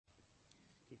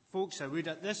Folks, I would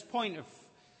at this point of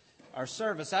our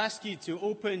service ask you to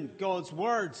open God's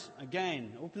Word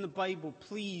again. Open the Bible,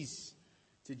 please,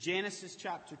 to Genesis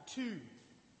chapter 2.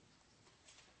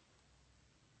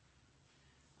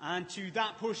 And to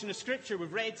that portion of Scripture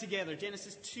we've read together,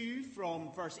 Genesis 2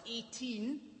 from verse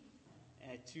 18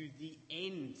 to the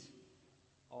end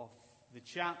of the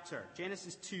chapter.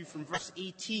 Genesis 2 from verse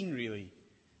 18, really,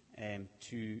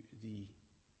 to the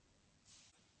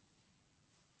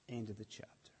end of the chapter.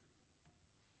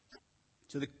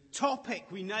 So the topic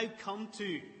we now come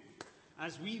to,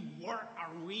 as we work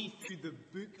our way through the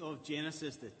book of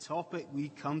Genesis, the topic we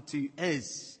come to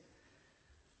is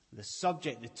the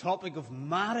subject, the topic of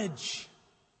marriage.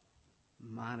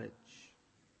 Marriage.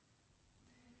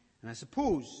 And I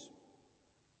suppose,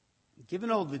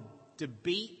 given all the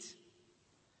debate,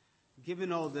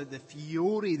 given all the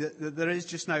fury that there is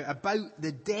just now about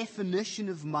the definition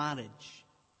of marriage,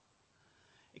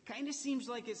 it kind of seems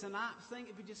like it's an apt thing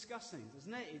to be discussing,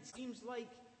 doesn't it? It seems like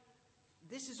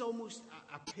this is almost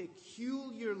a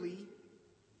peculiarly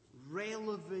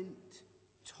relevant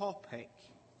topic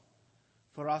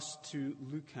for us to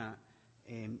look at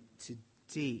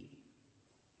today.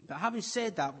 But having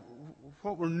said that,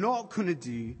 what we're not going to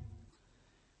do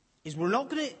is we're not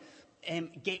going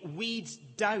to get weighed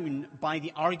down by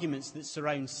the arguments that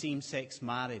surround same-sex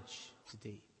marriage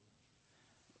today.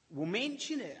 We'll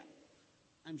mention it,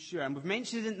 I'm sure, and we've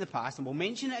mentioned it in the past, and we'll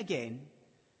mention it again,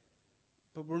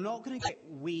 but we're not going to get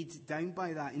weighed down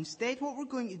by that. Instead, what we're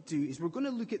going to do is we're going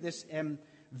to look at this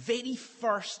very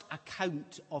first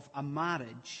account of a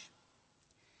marriage,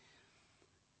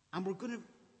 and we're going to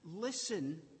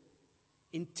listen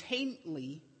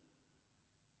intently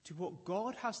to what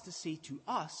God has to say to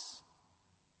us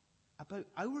about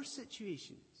our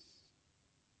situations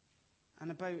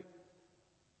and about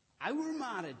our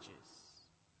marriages,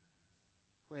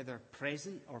 whether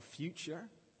present or future,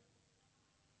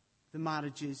 the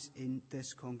marriages in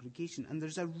this congregation. And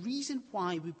there's a reason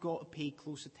why we've got to pay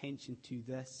close attention to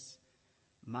this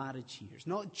marriage here. It's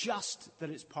not just that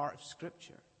it's part of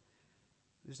Scripture.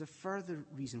 There's a further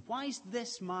reason. Why is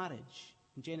this marriage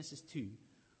in Genesis 2,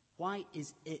 why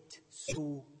is it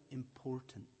so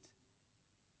important?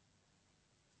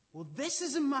 Well, this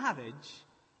is a marriage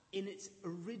in its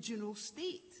original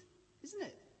state, isn't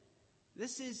it?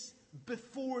 This is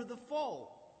before the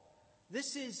fall.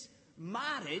 This is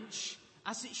marriage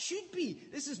as it should be.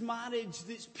 This is marriage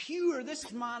that's pure. This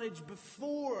is marriage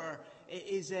before it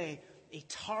is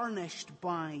tarnished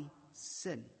by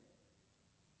sin.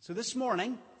 So this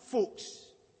morning, folks,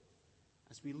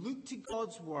 as we look to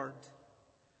God's Word,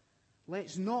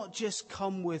 let's not just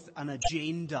come with an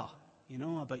agenda,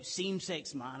 about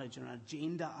same-sex marriage or an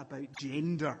agenda about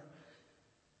gender.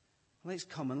 Let's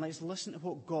come and let's listen to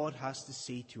what God has to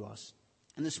say to us.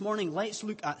 And this morning, let's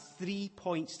look at 3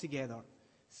 points together.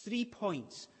 3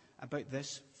 points about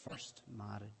this first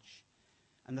marriage.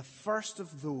 And the first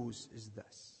of those is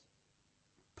this.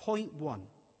 Point 1.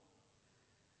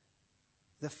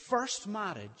 The first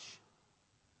marriage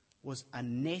was a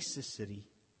necessary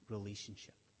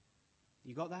relationship.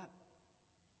 You got that?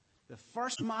 The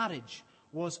first marriage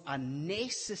was a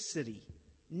necessary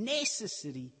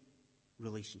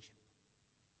relationship.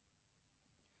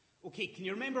 Okay, can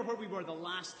you remember where we were the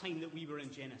last time that we were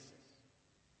in Genesis?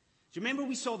 Do you remember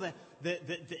we saw the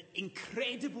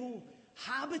incredible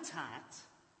habitat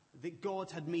that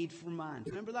God had made for man?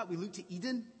 Remember that? We looked at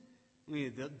Eden.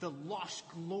 The lush,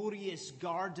 glorious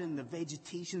garden, the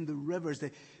vegetation, the rivers,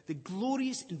 the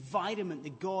glorious environment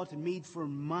that God had made for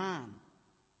man.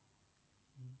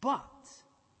 But,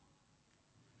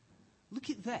 look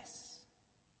at this.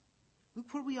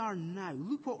 Look where we are now.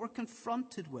 Look what we're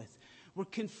confronted with. We're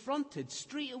confronted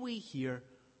straight away here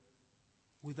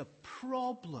with a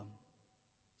problem.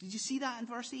 Did you see that in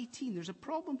verse 18? There's a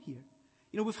problem here.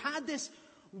 We've had this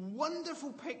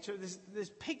wonderful picture, this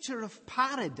picture of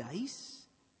paradise.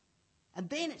 And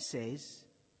then it says,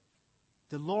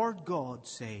 the Lord God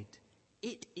said,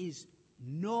 it is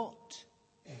not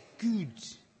good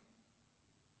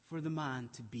for the man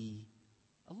to be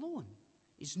alone.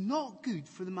 It's not good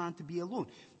for the man to be alone.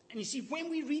 And you see, when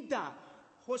we read that,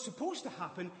 what's supposed to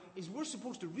happen is we're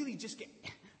supposed to really just get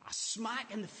a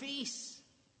smack in the face.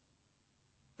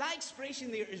 That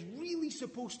expression there is really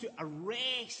supposed to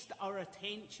arrest our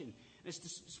attention.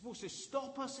 It's supposed to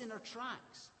stop us in our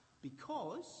tracks,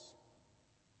 because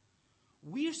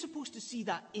we're supposed to see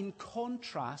that in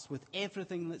contrast with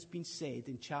everything that's been said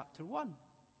in chapter 1.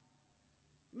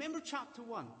 Remember chapter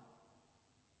 1?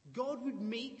 God would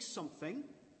make something,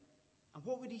 and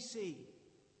what would he say?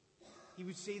 He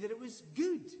would say that it was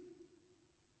good.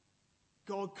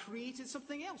 God created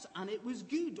something else, and it was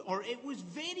good, or it was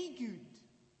very good.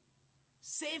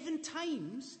 7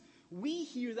 times we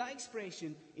hear that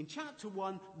expression in chapter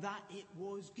 1, that it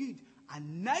was good.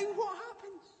 And now what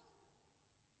happens?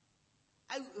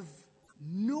 Out of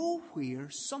nowhere,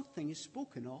 something is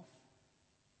spoken of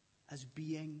as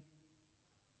being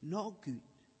not good.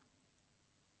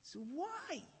 So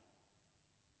why?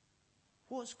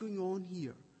 What's going on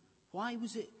here? Why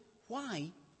was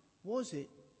it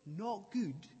not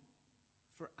good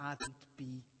for Adam to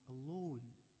be alone?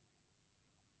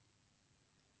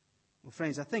 Well,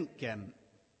 friends, I think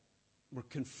we're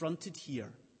confronted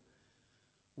here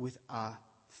with a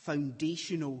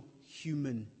foundational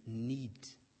human need,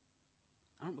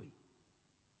 aren't we?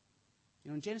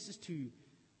 In Genesis 2,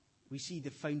 we see the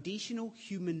foundational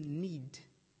human need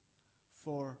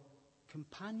for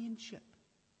companionship.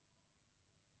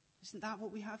 Isn't that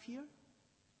what we have here?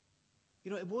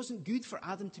 It wasn't good for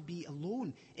Adam to be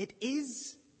alone. It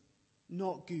is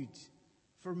not good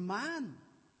for man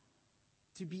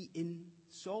to be in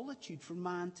solitude, for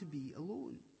man to be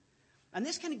alone. And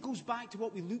this kind of goes back to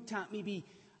what we looked at maybe,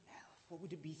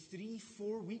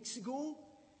 3-4 weeks ago?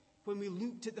 When we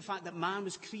looked at the fact that man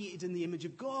was created in the image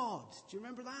of God. Do you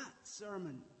remember that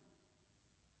sermon?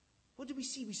 What did we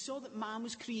see? We saw that man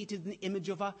was created in the image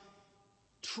of a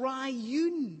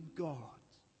triune God.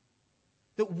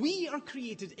 That we are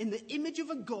created in the image of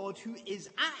a God who is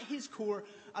at his core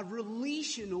a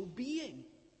relational being.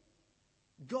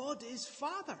 God is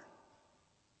Father,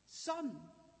 Son,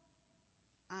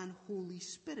 and Holy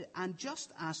Spirit. And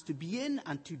just as to be in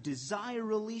and to desire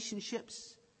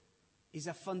relationships is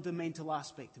a fundamental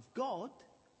aspect of God,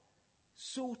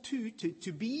 so too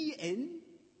to be in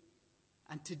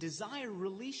and to desire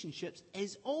relationships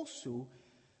is also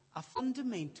a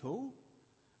fundamental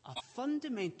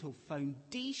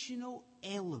foundational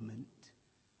element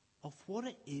of what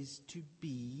it is to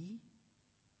be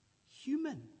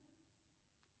human.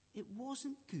 It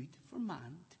wasn't good for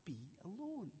man to be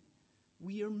alone.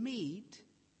 We are made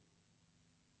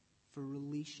for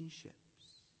relationships.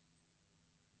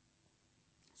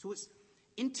 So it's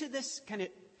into this kind of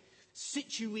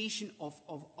situation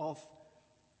of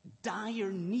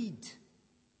dire need.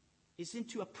 It's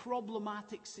into a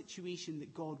problematic situation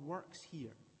that God works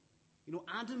here.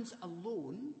 Adam's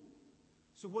alone,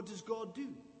 so what does God do?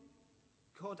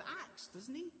 God acts,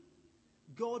 doesn't he?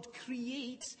 God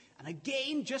creates, and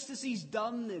again, just as he's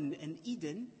done in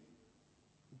Eden,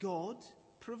 God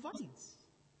provides.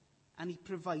 And he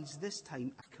provides this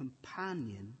time a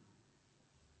companion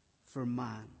for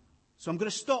man. So I'm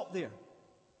going to stop there.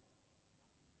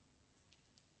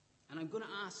 And I'm going to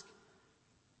ask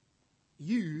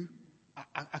you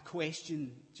a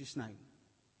question just now.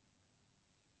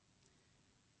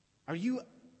 Are you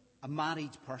a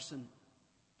married person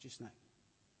just now?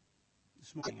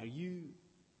 This morning, are you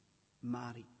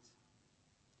married?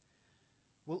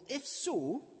 Well, if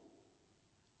so,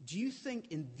 do you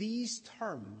think in these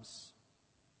terms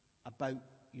about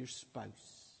your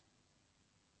spouse?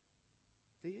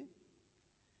 Do you?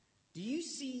 Do you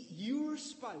see your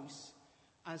spouse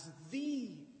as the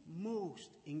most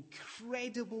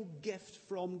incredible gift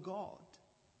from God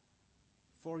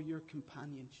for your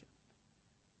companionship?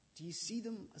 Do you see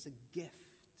them as a gift?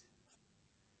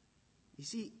 You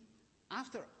see,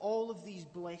 after all of these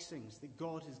blessings that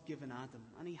God has given Adam,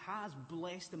 and he has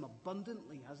blessed him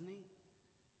abundantly, hasn't he?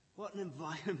 What an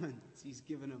environment he's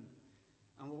given him.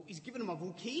 And he's given him a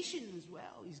vocation as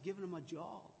well. He's given him a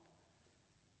job.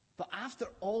 But after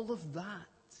all of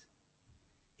that,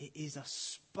 it is a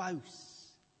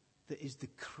spouse that is the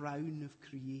crown of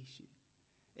creation.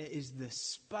 It is the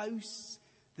spouse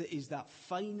that is that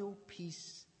final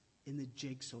piece in the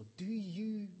jigsaw. Do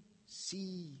you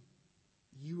see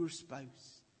your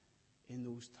spouse in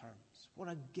those terms? What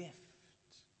a gift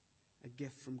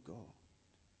from God.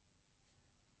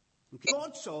 Okay.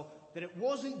 God saw that it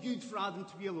wasn't good for Adam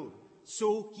to be alone,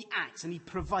 so he acts and he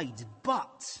provides.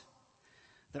 But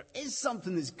there is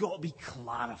something that's got to be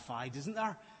clarified, isn't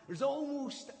there? There's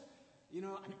almost,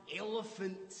 an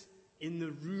elephant in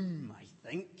the room, I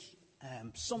think.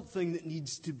 Something that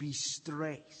needs to be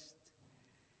stressed.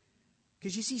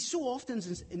 Because you see, so often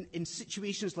in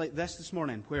situations like this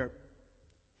morning, where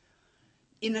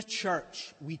in a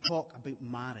church we talk about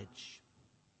marriage,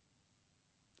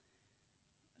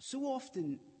 so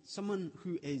often someone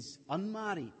who is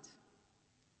unmarried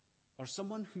or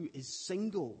someone who is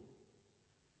single,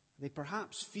 they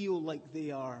perhaps feel like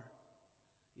they are,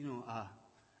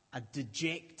 a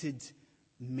dejected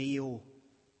male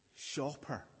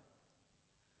shopper.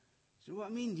 So what I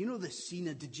mean, the scene,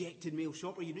 a dejected male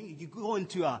shopper, you go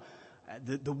into a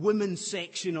the women's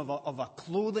section of a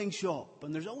clothing shop,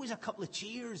 and there's always a couple of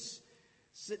chairs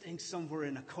sitting somewhere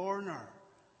in a corner.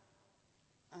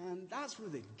 And that's where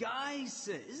the guys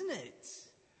sit, isn't it?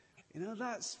 You know,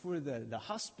 that's where the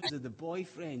husbands of the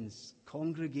boyfriends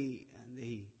congregate, and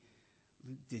they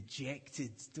look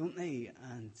dejected, don't they?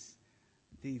 And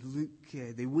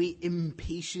they wait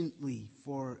impatiently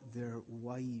for their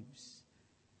wives.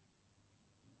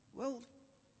 Well,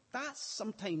 that's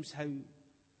sometimes how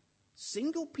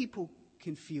single people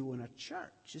can feel in a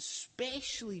church,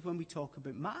 especially when we talk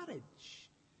about marriage.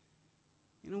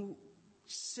 You know,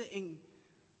 sitting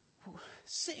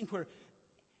where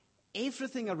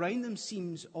everything around them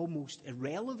seems almost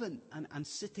irrelevant, and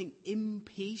sitting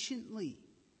impatiently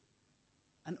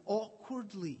and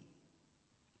awkwardly.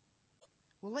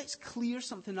 Well, let's clear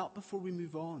something up before we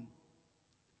move on.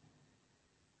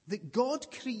 That God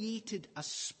created a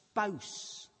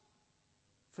spouse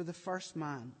for the first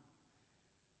man,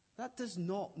 that does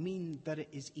not mean that it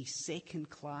is a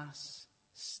second-class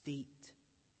state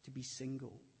to be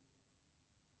single.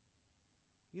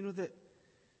 You know, that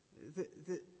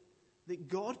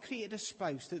God created a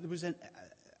spouse, that there was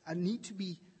a need to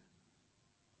be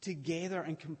together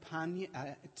and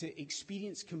to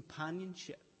experience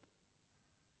companionship.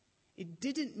 It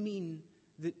didn't mean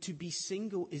that to be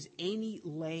single is any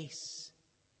less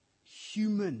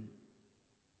human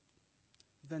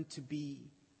than to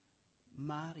be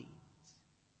married.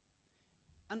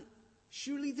 And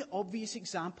surely the obvious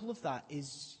example of that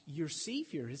is your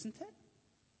Savior, isn't it?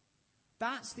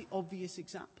 That's the obvious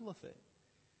example of it.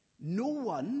 No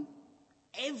one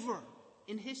ever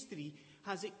in history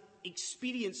has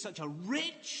experienced such a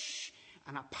rich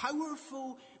and a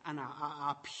powerful and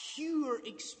a pure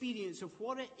experience of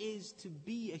what it is to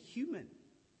be a human.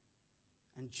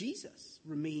 And Jesus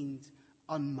remained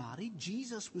unmarried.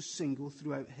 Jesus was single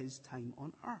throughout his time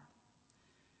on earth.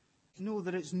 Know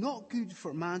that it's not good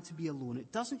for man to be alone.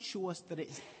 It doesn't show us that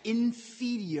it's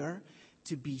inferior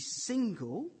to be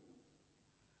single.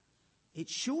 It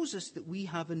shows us that we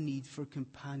have a need for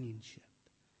companionship.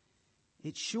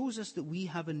 It shows us that we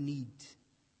have a need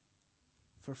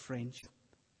for friendship.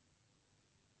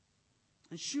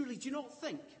 And surely, do you not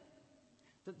think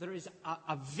that there is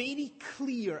a very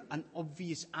clear and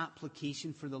obvious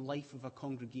application for the life of a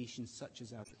congregation such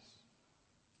as ours?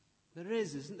 There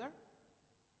is, isn't there?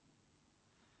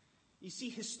 You see,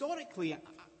 historically,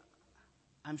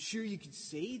 I'm sure you could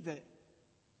say that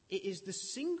it is the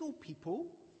single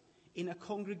people in a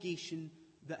congregation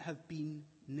that have been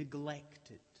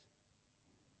neglected.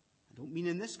 I don't mean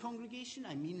in this congregation,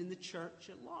 I mean in the church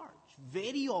at large.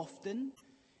 Very often,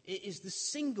 it is the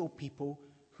single people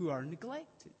who are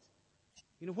neglected.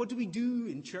 You know, what do we do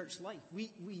in church life?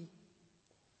 We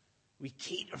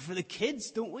cater for the kids,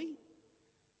 don't we?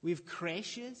 We have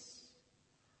creches,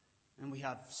 and we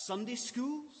have Sunday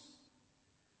schools.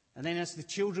 And then as the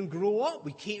children grow up,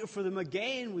 we cater for them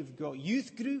again. We've got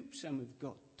youth groups, and we've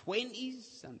got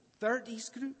 20s and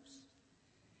 30s groups.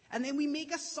 And then we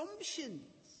make assumptions.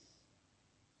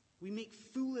 We make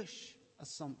foolish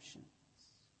assumptions.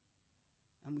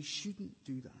 And we shouldn't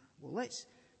do that. Well, let's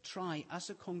try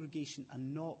as a congregation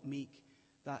and not make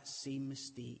that same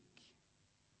mistake.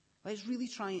 Let's really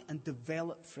try and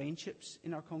develop friendships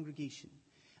in our congregation.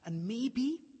 And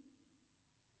maybe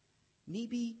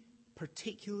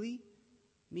particularly,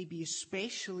 maybe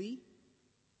especially,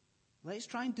 let's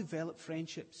try and develop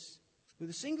friendships with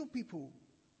the single people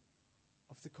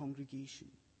of the congregation.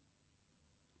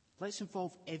 Let's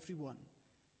involve everyone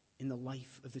in the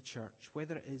life of the church,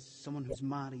 whether it is someone who's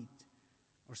married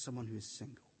or someone who is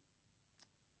single.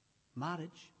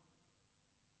 Marriage,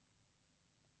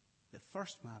 the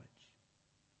first marriage,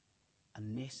 a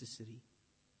necessary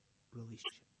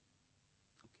relationship.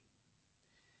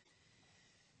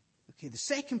 Okay, the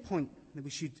second point that we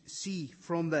should see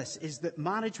from this is that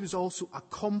marriage was also a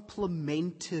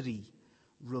complementary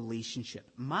relationship.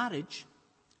 Marriage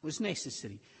was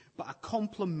necessary, but a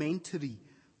complementary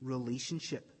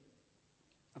relationship.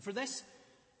 And for this,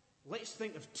 let's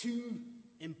think of two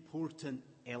important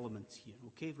elements here,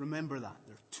 okay? Remember that.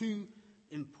 There are two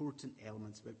important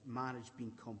elements about marriage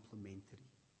being complementary.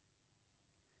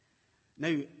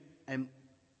 Now,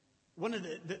 one of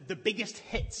the biggest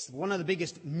hits, one of the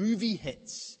biggest movie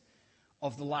hits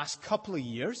of the last couple of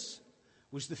years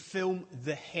was the film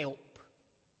The Help.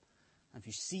 Have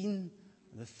you seen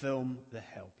the film The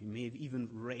Help? You may have even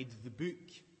read the book.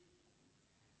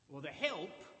 Well, The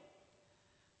Help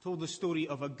told the story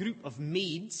of a group of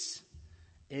maids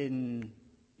in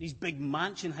these big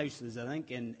mansion houses, I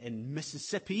think, in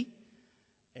Mississippi,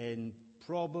 in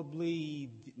probably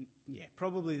the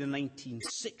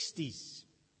 1960s.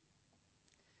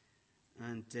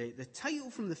 And the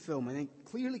title from the film, I think,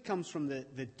 clearly comes from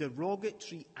the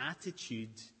derogatory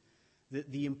attitude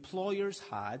that the employers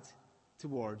had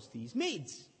towards these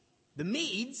maids. The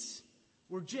maids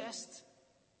were just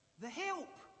the help.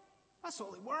 That's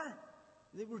all they were.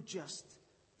 They were just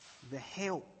the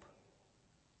help.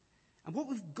 And what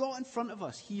we've got in front of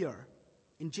us here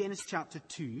in Genesis chapter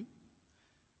 2,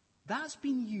 that's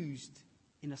been used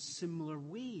in a similar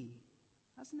way,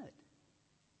 hasn't it?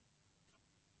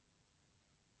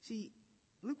 See,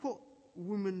 look what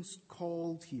woman's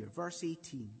called here. Verse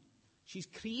 18. She's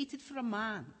created for a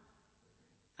man,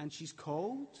 and she's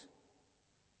called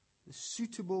the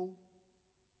suitable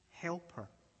helper.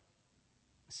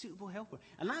 A suitable helper.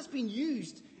 And that's been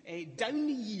used down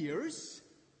the years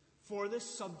for the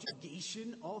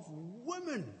subjugation of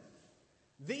women.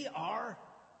 They are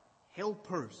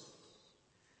helpers.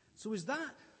 So is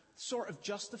that sort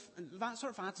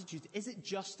of attitude, is it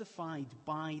justified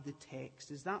by the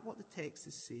text? Is that what the text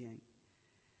is saying?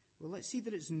 Well, let's see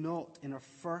that it's not in our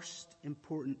first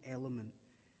important element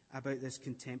about this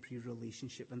contemporary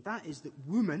relationship, and that is that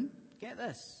woman, get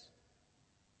this,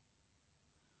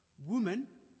 woman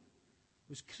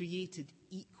was created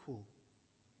equal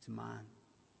to man.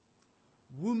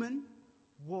 Woman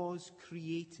was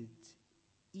created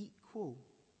equal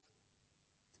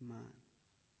to man.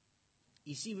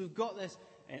 You see, we've got this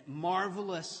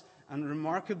marvelous and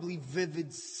remarkably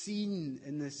vivid scene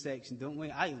in this section, don't we?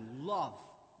 I love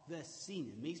this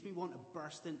scene. It makes me want to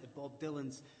burst into Bob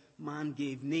Dylan's Man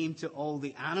Gave Name to All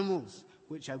the Animals,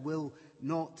 which I will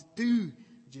not do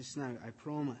just now, I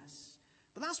promise.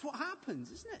 But that's what happens,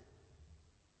 isn't it?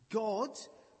 God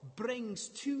brings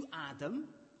to Adam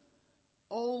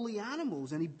all the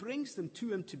animals, and he brings them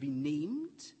to him to be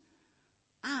named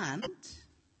and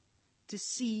to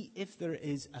see if there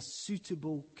is a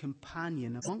suitable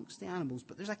companion amongst the animals.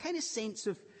 But there's a kind of sense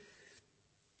of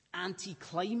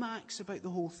anticlimax about the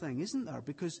whole thing, isn't there?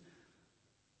 Because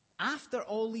after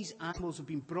all these animals have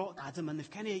been brought to Adam, and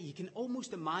you can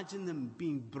almost imagine them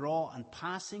being brought and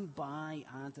passing by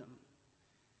Adam.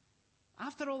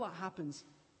 After all that happens,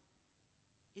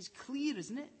 it's clear,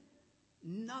 isn't it?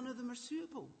 None of them are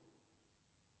suitable.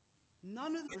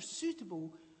 None of them are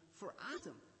suitable for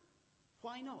Adam.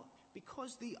 Why not?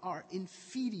 Because they are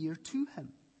inferior to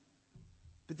him.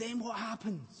 But then what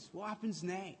happens? What happens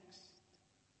next?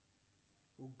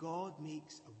 Well, God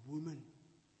makes a woman.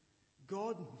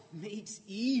 God makes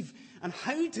Eve. And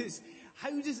how does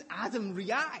Adam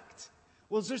react?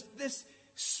 Well, there's this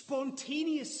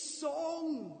spontaneous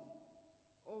song.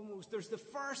 Almost. There's the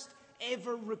first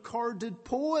ever recorded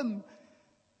poem.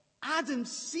 Adam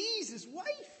sees his wife.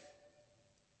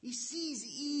 He sees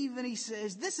Eve and he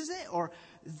says, "This is it," or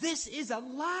 "This is at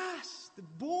last the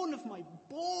bone of my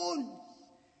bones.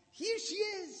 Here she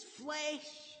is,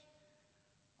 flesh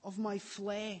of my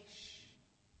flesh."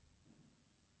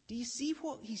 Do you see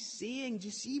what he's saying? Do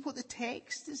you see what the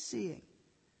text is saying?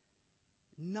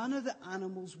 None of the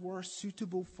animals were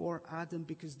suitable for Adam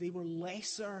because they were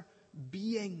lesser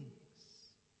beings.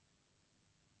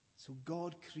 So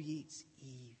God creates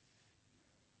Eve.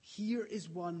 Here is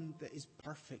one that is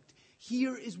perfect.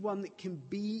 Here is one that can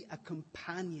be a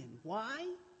companion.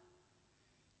 Why?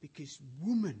 Because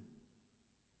woman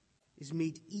is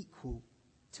made equal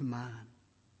to man.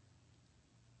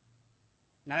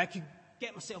 Now, I could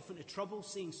get myself into trouble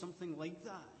saying something like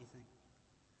that, I think.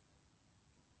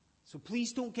 So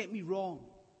please don't get me wrong.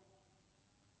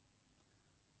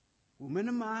 Woman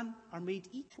and man are made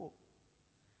equal.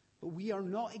 But we are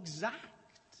not exact.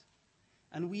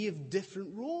 And we have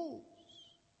different roles.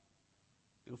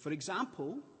 For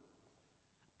example,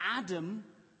 Adam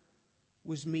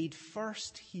was made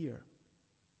first here.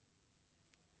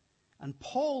 And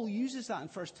Paul uses that in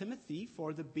 1 Timothy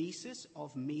for the basis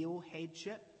of male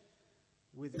headship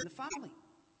within the family.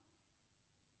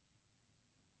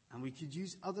 And we could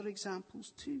use other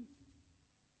examples too.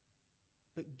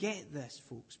 But get this,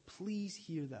 folks. Please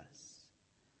hear this.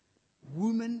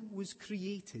 Woman was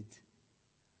created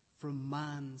from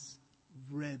man's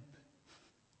rib.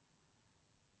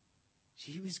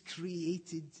 She was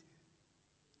created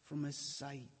from his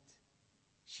side.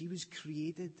 She was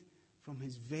created from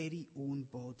his very own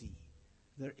body.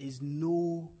 There is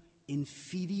no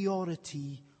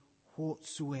inferiority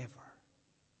whatsoever.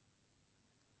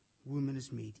 Woman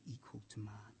is made equal to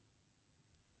man.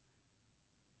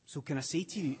 So can I say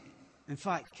to you, in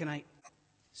fact, can I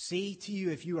say to you,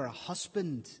 if you are a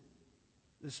husband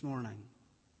this morning,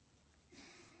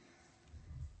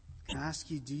 can I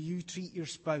ask you, do you treat your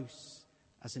spouse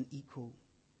as an equal?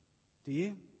 Do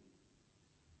you?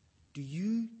 Do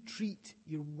you treat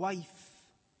your wife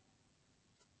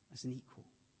as an equal?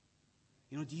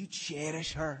 Do you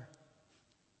cherish her?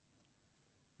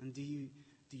 And do you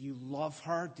love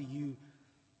her? Do you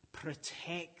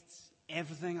protect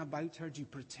everything about her? Do you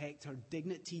protect her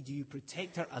dignity? Do you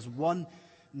protect her as one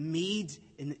made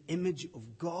in the image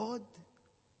of God?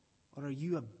 Or are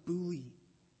you a bully?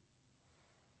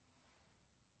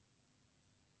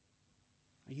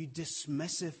 Are you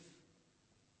dismissive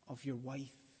of your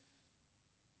wife?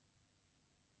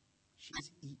 She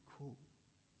is equal.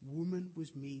 Woman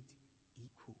was made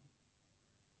equal.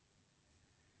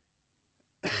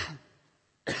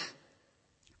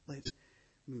 Let's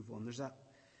move on. There's that.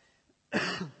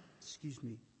 Excuse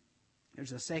me.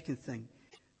 There's a second thing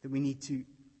that we need to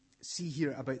see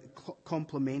here about the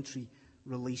complementary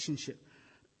relationship.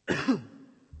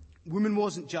 Woman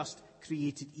wasn't just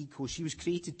created equal. She was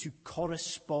created to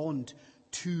correspond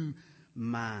to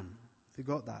man. They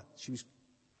got that? She was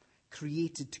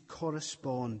created to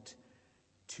correspond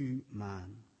to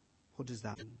man. What does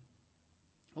that mean?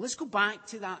 Well, let's go back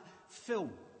to that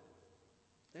film.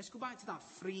 Let's go back to that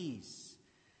phrase.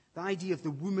 The idea of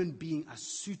the woman being a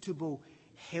suitable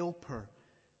helper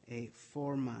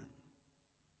for man.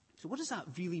 So what does that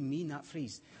really mean, that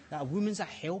phrase? That a woman's a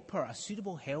helper, a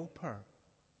suitable helper.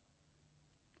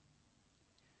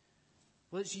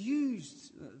 Well, it's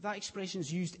used, that expression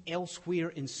is used elsewhere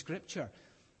in Scripture.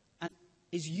 And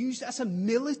is used as a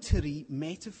military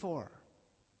metaphor.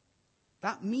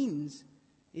 That means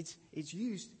it's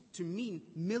used to mean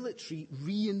military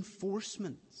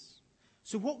reinforcements.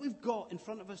 So what we've got in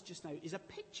front of us just now is a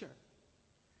picture.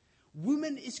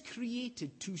 Woman is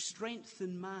created to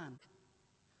strengthen man.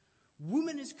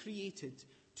 Woman is created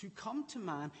to come to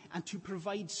man and to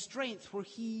provide strength where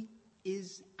he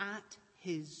is at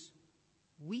his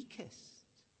weakest.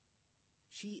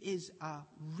 She is a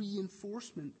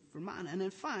reinforcement for man. And in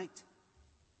fact,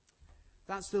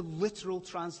 that's the literal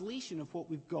translation of what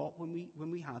we've got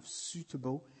when we have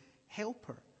suitable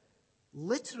helper.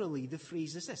 Literally, the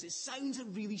phrase is this. It sounds a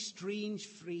really strange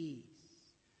phrase.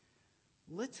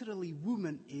 Literally,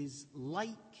 woman is like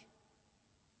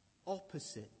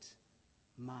opposite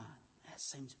man. That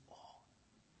sounds odd.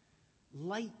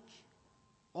 Like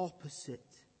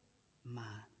opposite man.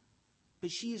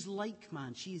 But she is like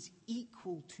man. She is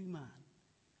equal to man.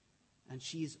 And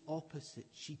she is opposite.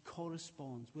 She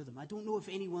corresponds with him. I don't know if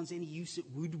anyone's any use at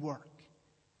woodwork.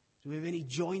 Do we have any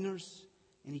joiners?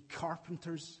 Any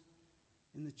carpenters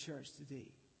in the church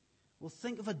today? Well,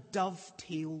 think of a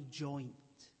dovetail joint.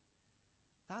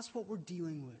 That's what we're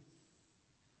dealing with.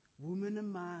 Woman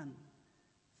and man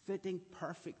fitting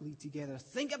perfectly together.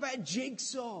 Think about a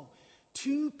jigsaw.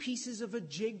 Two pieces of a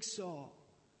jigsaw.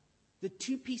 The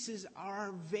two pieces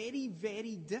are very,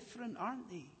 very different, aren't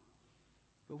they?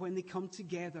 But when they come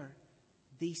together,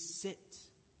 they sit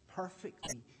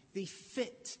perfectly. They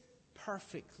fit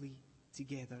perfectly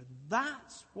together.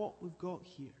 That's what we've got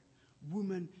here.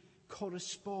 Woman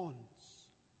corresponds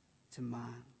to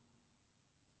man.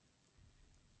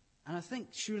 And I think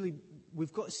surely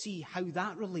we've got to see how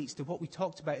that relates to what we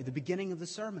talked about at the beginning of the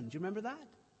sermon. Do you remember that?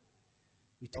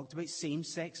 We talked about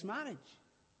same-sex marriage.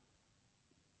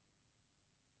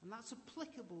 And that's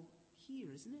applicable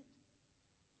here, isn't it?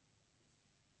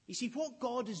 You see, what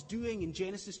God is doing in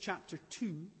Genesis chapter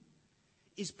 2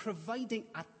 is providing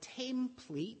a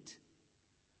template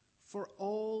for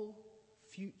all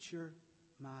future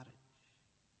marriage.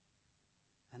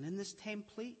 And in this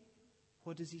template,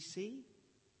 what does he say?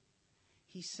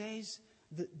 He says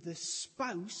that the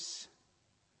spouse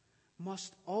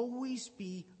must always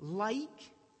be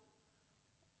like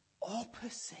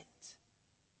opposite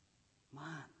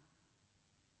man.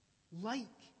 Like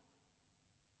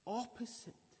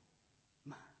opposite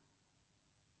man.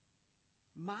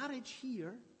 Marriage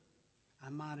here,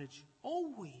 and marriage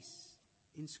always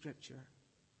in Scripture,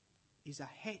 is a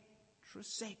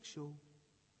heterosexual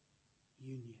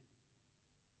union.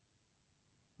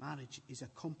 Marriage is a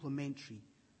complementary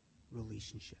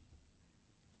relationship.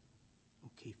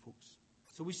 Okay, folks.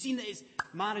 So we've seen that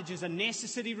marriage is a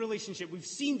necessary relationship. We've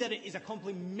seen that it is a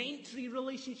complementary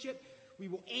relationship. We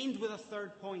will end with a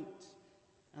third point.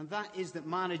 And that is that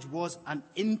marriage was an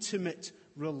intimate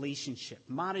relationship.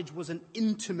 Marriage was an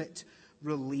intimate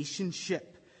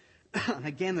relationship. And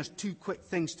again, there's two quick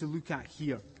things to look at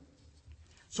here.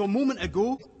 So a moment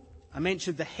ago, I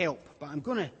mentioned the help, but I'm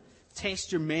going to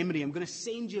test your memory. I'm going to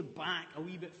send you back a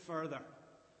wee bit further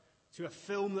to a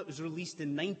film that was released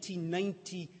in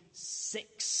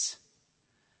 1996.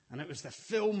 And it was the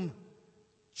film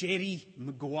Jerry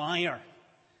Maguire.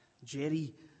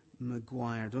 Jerry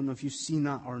Maguire. I don't know if you've seen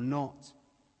that or not.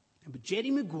 But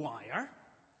Jerry Maguire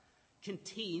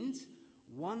contained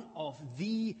one of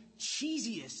the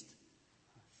cheesiest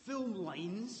film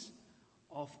lines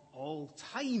of all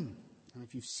time. And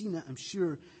if you've seen it, I'm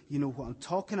sure you know what I'm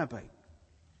talking about.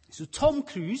 So Tom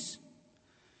Cruise,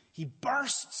 he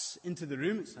bursts into the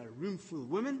room. It's a room full of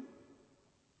women.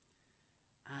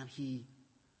 And he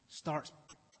starts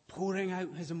pouring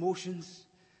out his emotions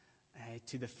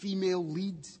to the female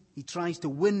lead. He tries to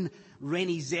win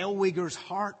Renée Zellweger's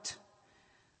heart.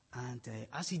 And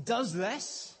as he does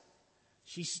this,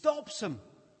 she stops him.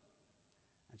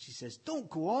 And she says, "Don't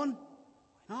go on."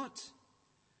 "Why not?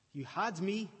 You had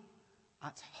me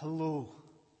at hello."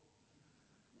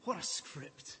 What a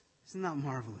script. Isn't that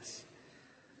marvelous?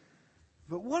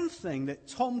 But one thing that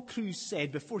Tom Cruise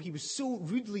said before he was so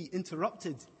rudely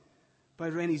interrupted by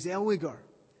Renée Zellweger,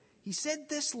 he said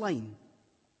this line.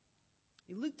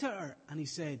 He looked at her and he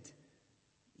said,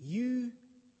 "You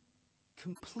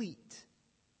complete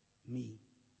me."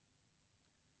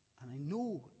 And I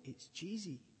know it's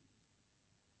cheesy,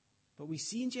 but we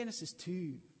see in Genesis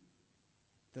 2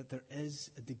 that there is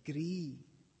a degree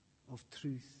of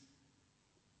truth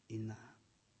in that.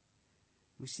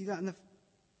 We see that in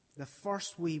the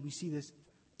first way. We see this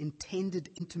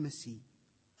intended intimacy.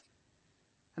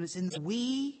 And it's in the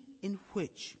way in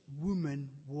which woman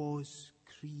was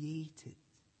created.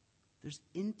 There's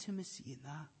intimacy in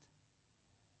that.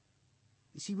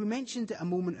 You see, we mentioned it a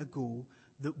moment ago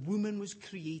that woman was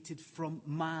created from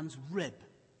man's rib.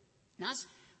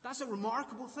 That's a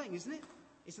remarkable thing, isn't it?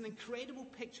 It's an incredible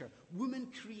picture.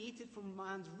 Woman created from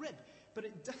man's rib. But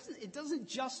it doesn't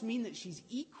just mean that she's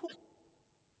equal.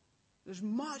 There's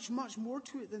much, much more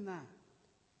to it than that.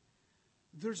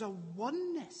 There's a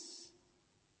oneness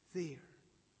there,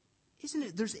 isn't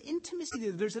it? There's intimacy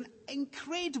there. There's an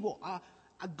incredible,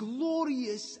 a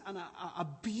glorious and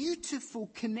a beautiful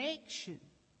connection.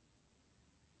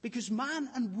 Because man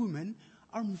and woman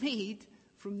are made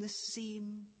from the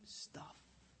same stuff.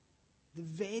 The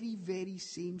very, very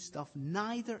same stuff.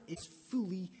 Neither is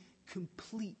fully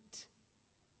complete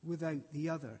without the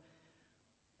other.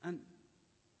 And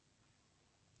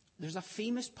there's a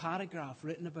famous paragraph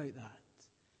written about that.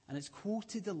 And it's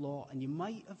quoted a lot, and you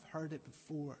might have heard it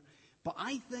before. But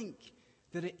I think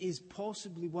that it is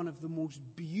possibly one of the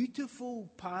most beautiful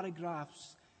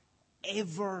paragraphs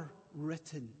ever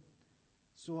written.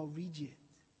 So I'll read you it.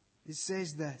 It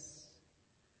says this: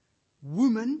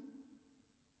 "Woman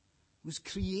was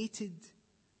created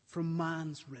from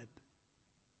man's rib,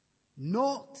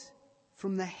 not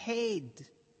from the head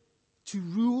to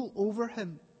rule over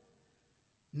him,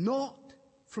 not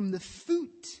from the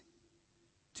foot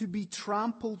to be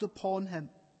trampled upon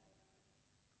him,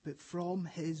 but from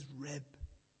his rib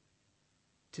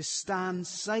to stand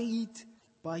side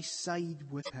by side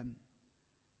with him,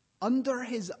 under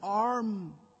his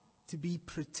arm to be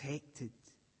protected,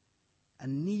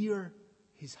 and near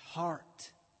his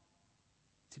heart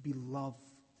to be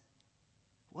loved."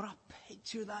 What a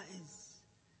picture that is.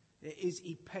 It is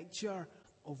a picture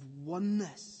of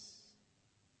oneness.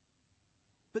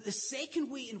 But the second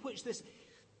way in which this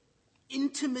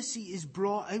intimacy is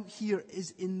brought out here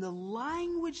is in the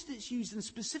language that's used, and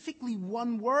specifically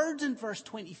one word in verse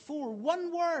 24.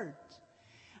 One word.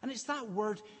 And it's that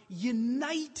word,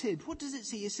 united. What does it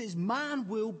say? It says, man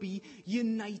will be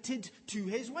united to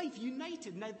his wife.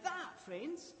 United. Now that,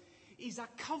 friends, is a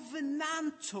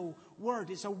covenantal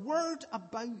word. It's a word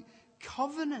about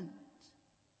covenant.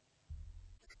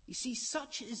 You see,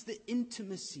 such is the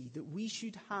intimacy that we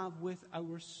should have with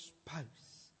our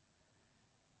spouse,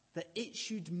 that it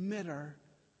should mirror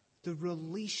the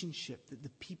relationship that the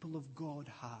people of God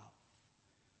have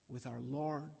with our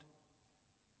Lord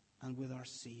and with our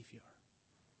Savior.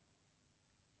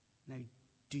 Now,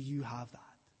 do you have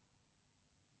that?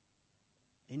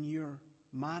 In your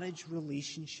marriage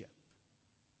relationship,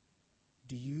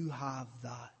 do you have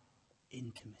that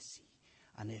intimacy?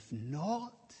 And if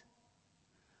not,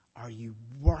 are you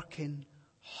working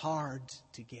hard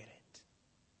to get it?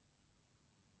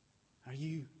 Are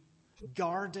you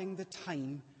guarding the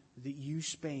time that you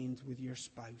spend with your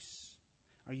spouse?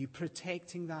 Are you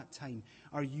protecting that time?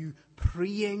 Are you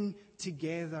praying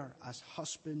together as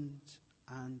husband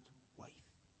and wife?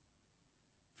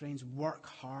 Friends, work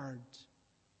hard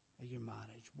at your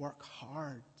marriage. Work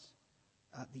hard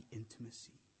at the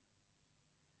intimacy.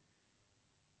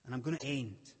 And I'm going to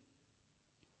end.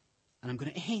 And I'm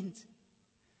going to end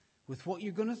with what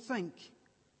you're going to think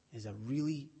is a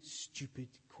really stupid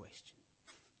question.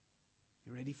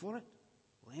 You ready for it?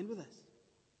 We'll end with this.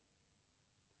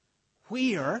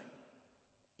 Where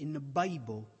in the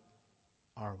Bible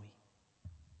are we?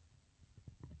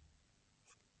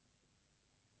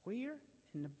 Where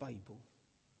in the Bible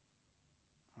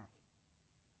are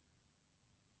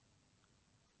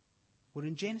We're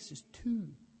in Genesis 2.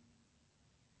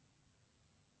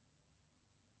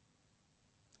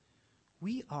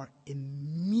 We are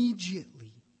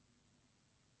immediately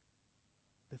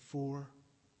before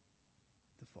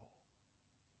the fall.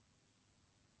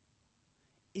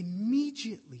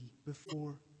 Immediately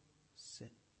before sin.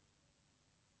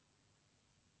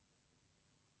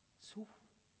 So,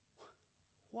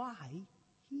 why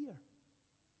here?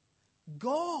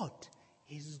 God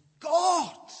is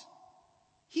God.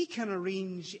 He can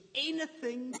arrange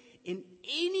anything in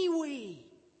any way.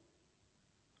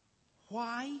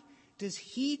 Why does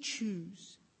He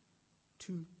choose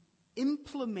to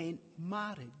implement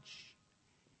marriage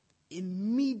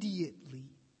immediately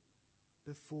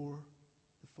before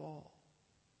the fall?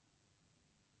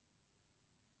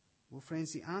 Well,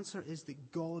 friends, the answer is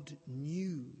that God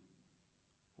knew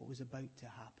what was about to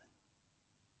happen.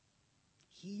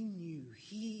 He knew.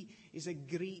 He is a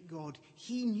great God.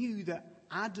 He knew that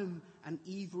Adam and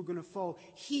Eve were going to fall.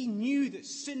 He knew that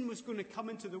sin was going to come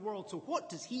into the world. So what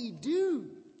does He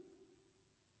do?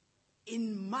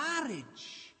 In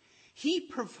marriage, He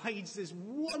provides this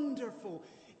wonderful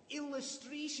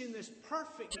illustration, this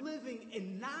perfect living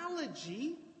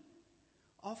analogy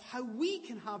of how we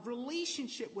can have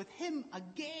relationship with Him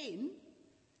again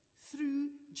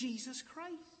through Jesus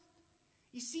Christ.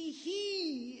 You see,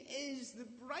 He is the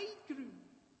bridegroom.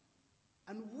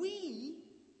 And we,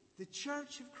 the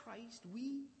church of Christ,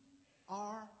 we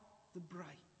are the bride.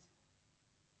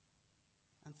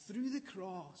 And through the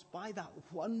cross, by that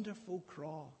wonderful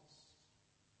cross,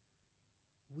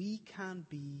 we can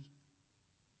be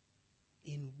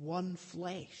in one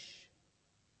flesh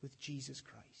with Jesus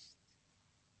Christ.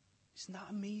 Isn't that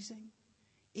amazing?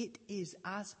 It is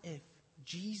as if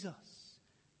Jesus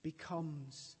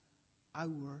becomes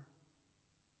our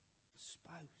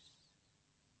spouse.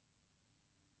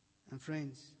 And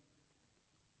friends,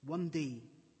 one day,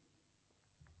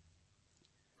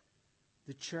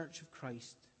 the church of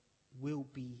Christ will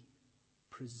be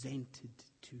presented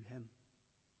to Him.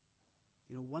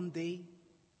 You know, one day,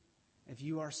 if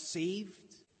you are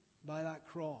saved by that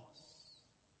cross,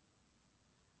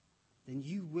 then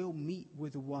you will meet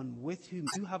with the one with whom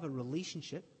you have a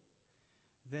relationship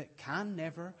that can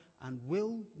never and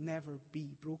will never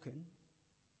be broken.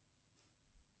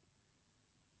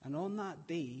 And on that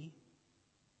day,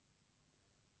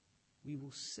 we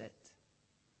will sit.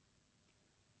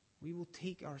 We will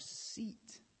take our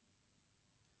seat.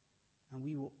 And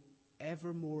we will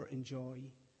evermore enjoy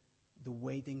the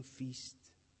wedding feast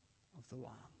of the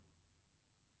Lamb.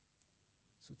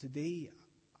 So today,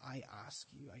 I ask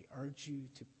you, I urge you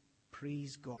to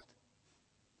praise God.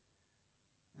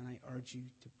 And I urge you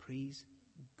to praise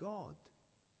God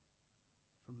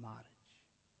for marriage.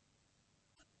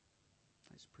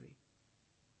 Let's pray.